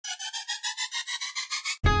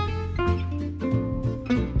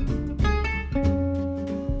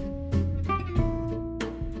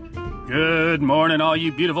Good morning, all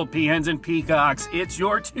you beautiful peahens and peacocks. It's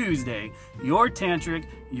your Tuesday, your tantric,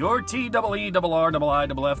 your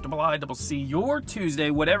TEERRRIIFFIFC, your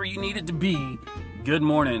Tuesday, whatever you need it to be. Good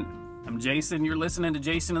morning. I'm Jason. You're listening to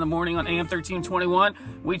Jason in the Morning on AM 1321.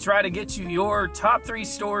 We try to get you your top 3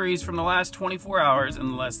 stories from the last 24 hours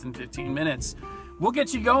in less than 15 minutes. We'll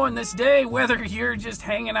get you going this day, whether you're just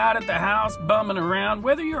hanging out at the house, bumming around,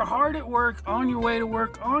 whether you're hard at work, on your way to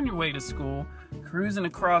work, on your way to school, cruising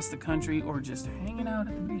across the country, or just hanging out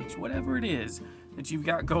at the beach. Whatever it is that you've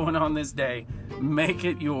got going on this day, make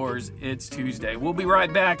it yours. It's Tuesday. We'll be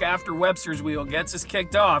right back after Webster's Wheel gets us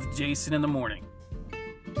kicked off. Jason in the Morning.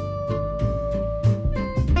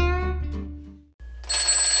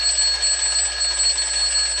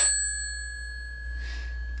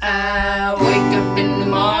 I wake up in the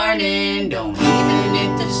morning, don't even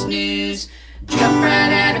hit the snooze. Jump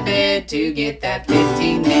right out of bed to get that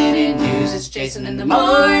 15-minute news. It's Jason in the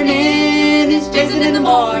morning, it's Jason in the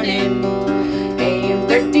morning. AM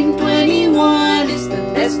 1321, it's the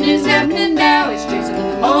best news happening now. It's Jason in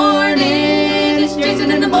the morning, it's Jason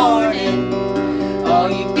in the morning. All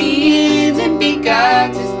you beans and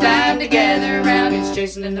peacocks, it's time to gather around. It's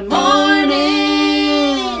Jason in the morning.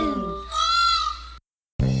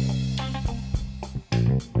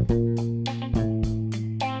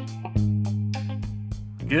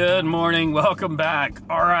 Good morning, welcome back.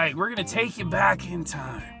 All right, we're gonna take you back in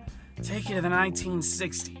time. Take you to the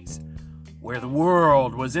 1960s, where the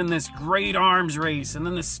world was in this great arms race, and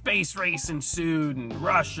then the space race ensued, and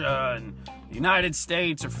Russia and the United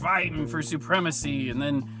States are fighting for supremacy, and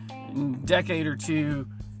then in a decade or two,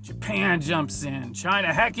 Japan jumps in,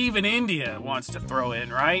 China, heck, even India wants to throw in,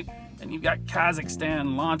 right? And you've got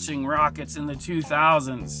Kazakhstan launching rockets in the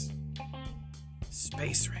 2000s.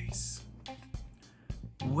 Space race.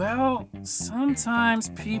 Well, sometimes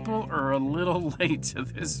people are a little late to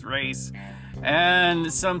this race,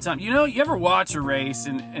 and sometimes, you ever watch a race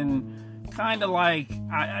and kind of like,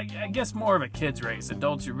 I guess more of a kid's race.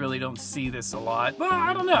 Adults, you really don't see this a lot, but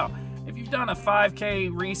I don't know. If you've done a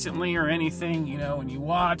 5K recently or anything, and you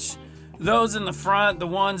watch those in the front, the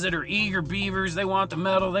ones that are eager beavers, they want the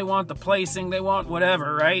medal, they want the placing, they want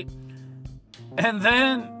whatever, right? And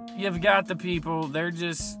then you've got the people,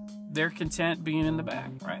 they're content being in the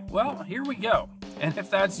back, right? Well, here we go. And if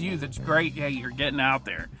that's you, that's great. Hey, you're getting out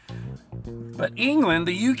there. But England,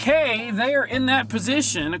 the UK, they are in that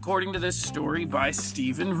position, according to this story by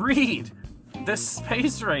Stephen Reed. This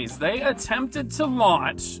space race, they attempted to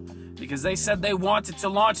launch because they said they wanted to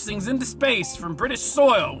launch things into space from British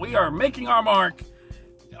soil. We are making our mark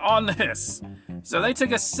on this. So they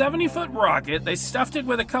took a 70-foot rocket, they stuffed it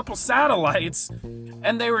with a couple satellites,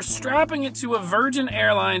 and they were strapping it to a Virgin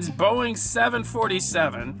Airlines Boeing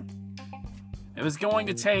 747. It was going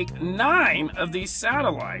to take 9 of these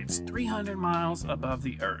satellites 300 miles above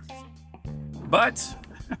the Earth. But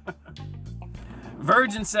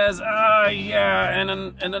Virgin says, yeah, and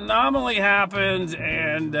an anomaly happened,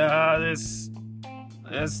 and this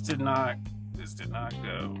did not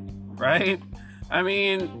go, right? I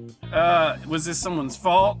mean, was this someone's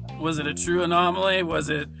fault? Was it a true anomaly? Was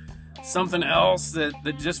it something else that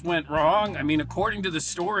just went wrong? I mean, according to the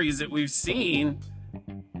stories that we've seen,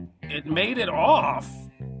 it made it off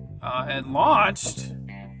and launched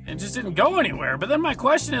and just didn't go anywhere. But then my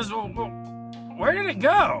question is, well, where did it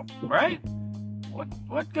go, right?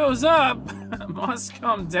 What goes up must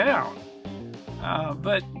come down.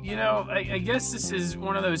 But, I guess this is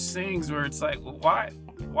one of those things where it's like, well,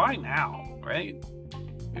 why now? Right?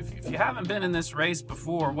 If you haven't been in this race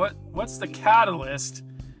before, what's the catalyst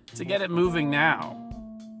to get it moving now?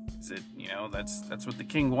 Is it, that's what the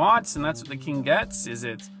king wants and that's what the king gets? Is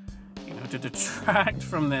it, to detract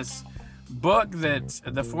from this book that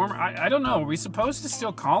the former, I don't know, are we supposed to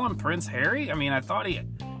still call him Prince Harry? I mean, I thought he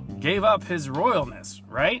gave up his royalness,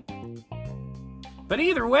 right? But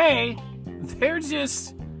either way, they're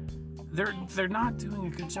not doing a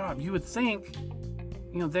good job. You would think,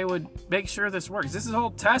 they would make sure this works. This is a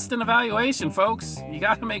whole test and evaluation, folks. You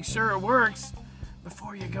got to make sure it works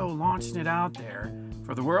before you go launching it out there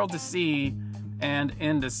for the world to see and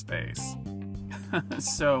into space.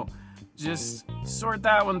 So just sort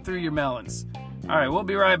that one through your melons. All right, we'll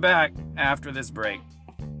be right back after this break.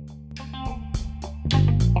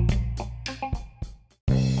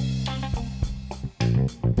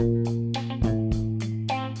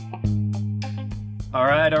 All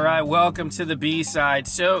right, welcome to the B-side.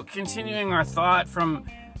 So, continuing our thought from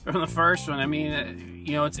the first one, I mean,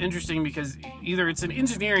 it's interesting because either it's an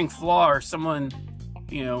engineering flaw or someone,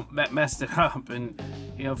 messed it up and,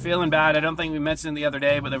 feeling bad. I don't think we mentioned it the other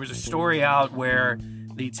day, but there was a story out where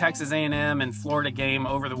the Texas A&M and Florida game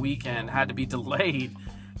over the weekend had to be delayed.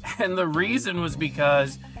 And the reason was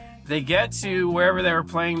because they get to wherever they were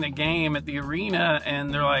playing the game at the arena,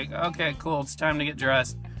 and they're like, okay, cool, it's time to get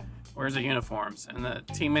dressed. Where's the uniforms? And the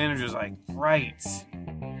team manager's like, right,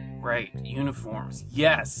 uniforms.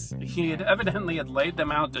 Yes, he had evidently laid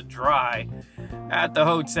them out to dry at the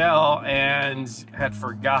hotel and had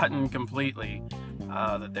forgotten completely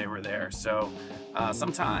that they were there. So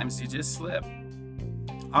sometimes you just slip.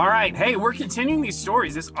 All right, hey, we're continuing these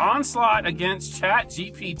stories. This onslaught against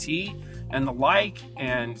ChatGPT and the like,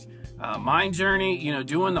 and Mind Journey, you know,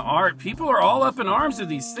 doing the art. People are all up in arms of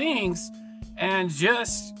these things and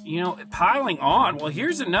just, you know, piling on. Well,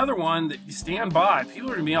 here's another one that you stand by.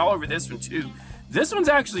 People are going to be all over this one too. This one's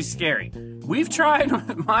actually scary. We've tried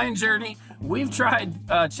Mind Journey. We've tried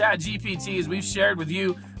ChatGPT, as we've shared with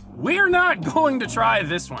you. We're not going to try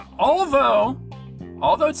this one.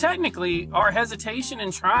 Although technically our hesitation in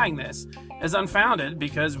trying this is unfounded,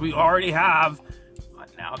 because we already have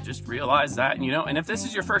now just realized that. And, you know, and if this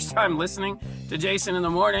is your first time listening to Jason in the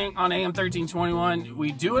Morning on AM 1321,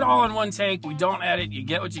 we do it all in one take. We don't edit. You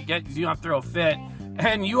get what you get. You don't have to throw a fit.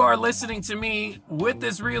 And you are listening to me with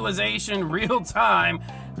this realization real time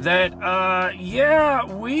that, yeah,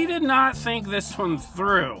 we did not think this one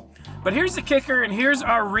through. But here's the kicker, and here's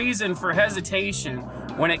our reason for hesitation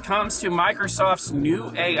when it comes to Microsoft's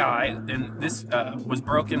new AI. And this was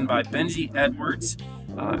broken by Benji Edwards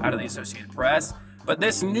out of the Associated Press. But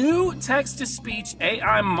this new text-to-speech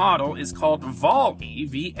AI model is called VALL-E,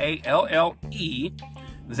 V-A-L-L-E,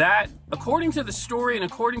 that, according to the story and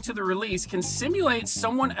according to the release, can simulate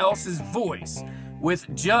someone else's voice with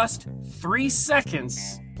just 3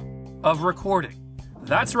 seconds of recording.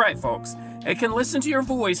 That's right, folks. It can listen to your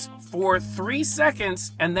voice for 3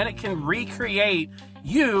 seconds, and then it can recreate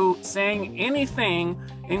you saying anything,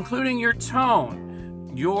 including your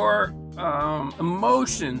tone, your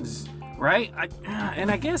emotions, right?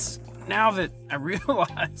 And I guess now that I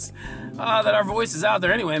realize that our voice is out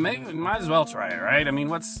there anyway, maybe we might as well try it, right? I mean,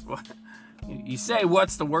 you say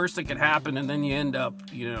what's the worst that could happen, and then you end up,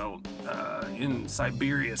 you know, in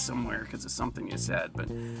Siberia somewhere because of something you said.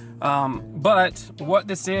 But what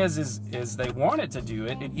this is they wanted to do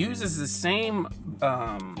it. It uses the same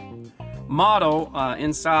model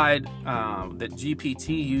inside that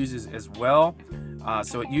GPT uses as well.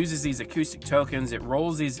 So it uses these acoustic tokens, it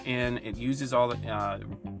rolls these in, it uses all the,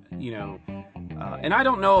 you know, and I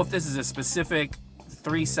don't know if this is a specific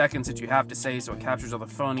 3 seconds that you have to say, so it captures all the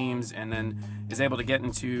phonemes and then is able to get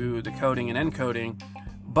into the coding and encoding.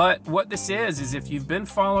 But what this is if you've been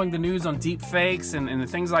following the news on deep fakes and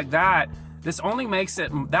things like that, this only makes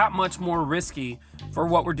it that much more risky for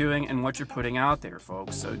what we're doing and what you're putting out there,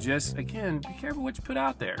 folks. So just, again, be careful what you put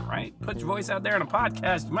out there, right? Put your voice out there in a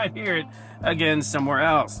podcast, you might hear it again somewhere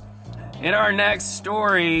else. In our next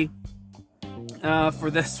story, for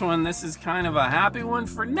this one, this is kind of a happy one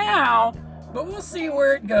for now, but we'll see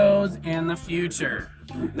where it goes in the future.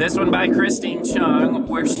 This one by Christine Chung,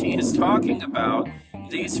 where she is talking about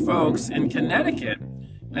these folks in Connecticut.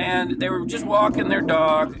 And they were just walking their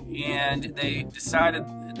dog, and they decided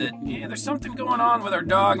that, yeah, there's something going on with our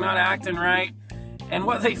dog not acting right. And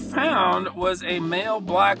what they found was a male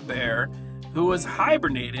black bear who was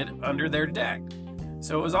hibernated under their deck.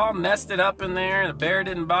 So it was all nested up in there. The bear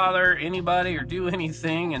didn't bother anybody or do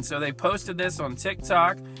anything. And so they posted this on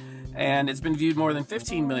TikTok, and it's been viewed more than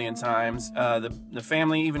 15 million times. The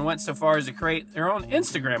family even went so far as to create their own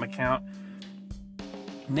Instagram account,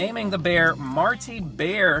 naming the bear Marty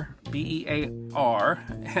Bear, B-E-A-R-N-A-R-D,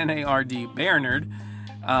 Bearnard.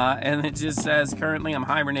 And it just says, currently I'm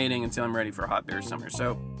hibernating until I'm ready for a hot bear summer.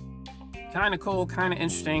 So kind of cool, kind of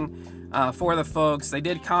interesting for the folks. They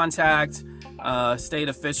did contact state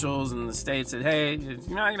officials, and the state said, hey, you're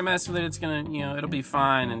not going to mess with it. It's going to, you know, it'll be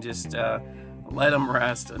fine, and just let him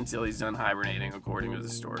rest until he's done hibernating, according to the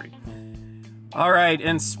story. All right,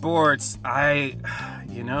 in sports,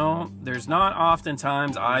 you know, there's not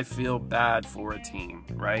oftentimes I feel bad for a team,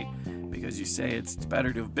 right? Because you say it's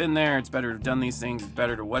better to have been there, it's better to have done these things, it's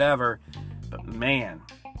better to whatever. But man,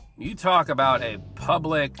 you talk about a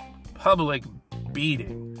public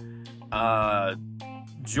beating.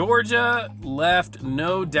 Georgia left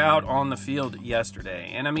no doubt on the field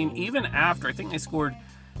yesterday. And I mean, even after, I think they scored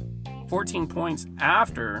 14 points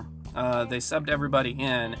after they subbed everybody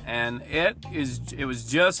in, and it was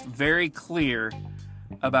just very clear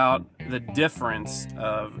about the difference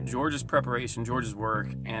of Georgia's preparation, Georgia's work,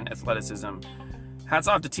 and athleticism. Hats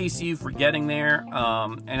off to TCU for getting there,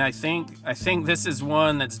 and I think this is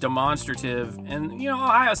one that's demonstrative. And you know,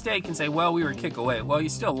 Ohio State can say, well, we were a kick away. Well, you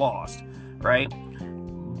still lost, right?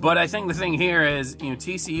 But I think the thing here is,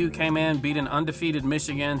 TCU came in, beat an undefeated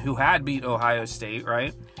Michigan who had beat Ohio State,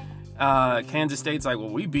 right? Kansas State's like, well,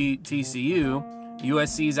 we beat TCU.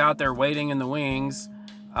 USC's out there waiting in the wings.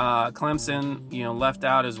 Clemson, left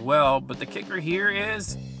out as well. But the kicker here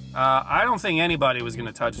is, I don't think anybody was going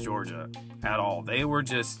to touch Georgia at all. They were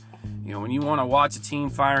just, when you want to watch a team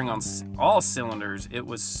firing on all cylinders, it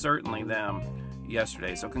was certainly them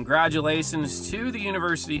yesterday. So congratulations to the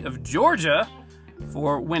University of Georgia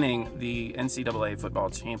for winning the NCAA football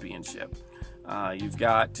championship. You've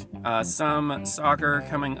got some soccer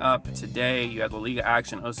coming up today. You had La Liga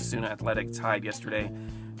action. Osasuna Athletic tied yesterday.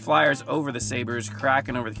 Flyers over the Sabres,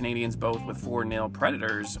 Kraken over the Canadians, both with 4-0.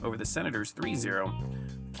 Predators over the Senators,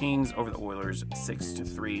 3-0. Kings over the Oilers,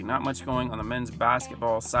 6-3. Not much going on the men's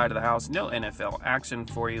basketball side of the house. No NFL action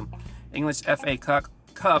for you. English FA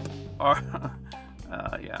Cup.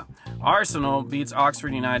 Arsenal beats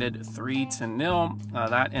Oxford United 3-0.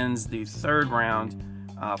 That ends the third round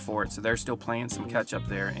for it. So they're still playing some catch up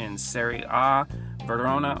there in Serie A.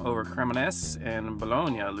 Verona over Cremonese, and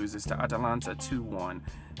Bologna loses to Atalanta 2-1.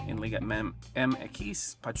 In Liga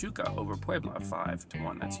MX, Pachuca over Puebla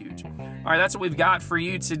 5-1. That's huge. All right, that's what we've got for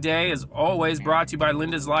you today. As always, brought to you by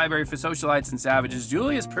Linda's Library for Socialites and Savages,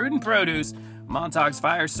 Julia's Prudent Produce, Montauk's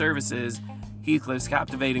Fire Services, Heathcliff's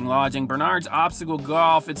Captivating Lodging, Bernard's Obstacle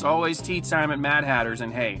Golf. It's always tea time at Mad Hatter's,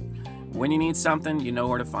 and hey, when you need something, you know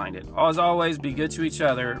where to find it. As always, be good to each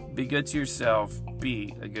other, be good to yourself,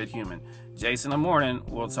 be a good human. Jason in the morning.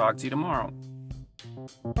 We'll talk to you tomorrow.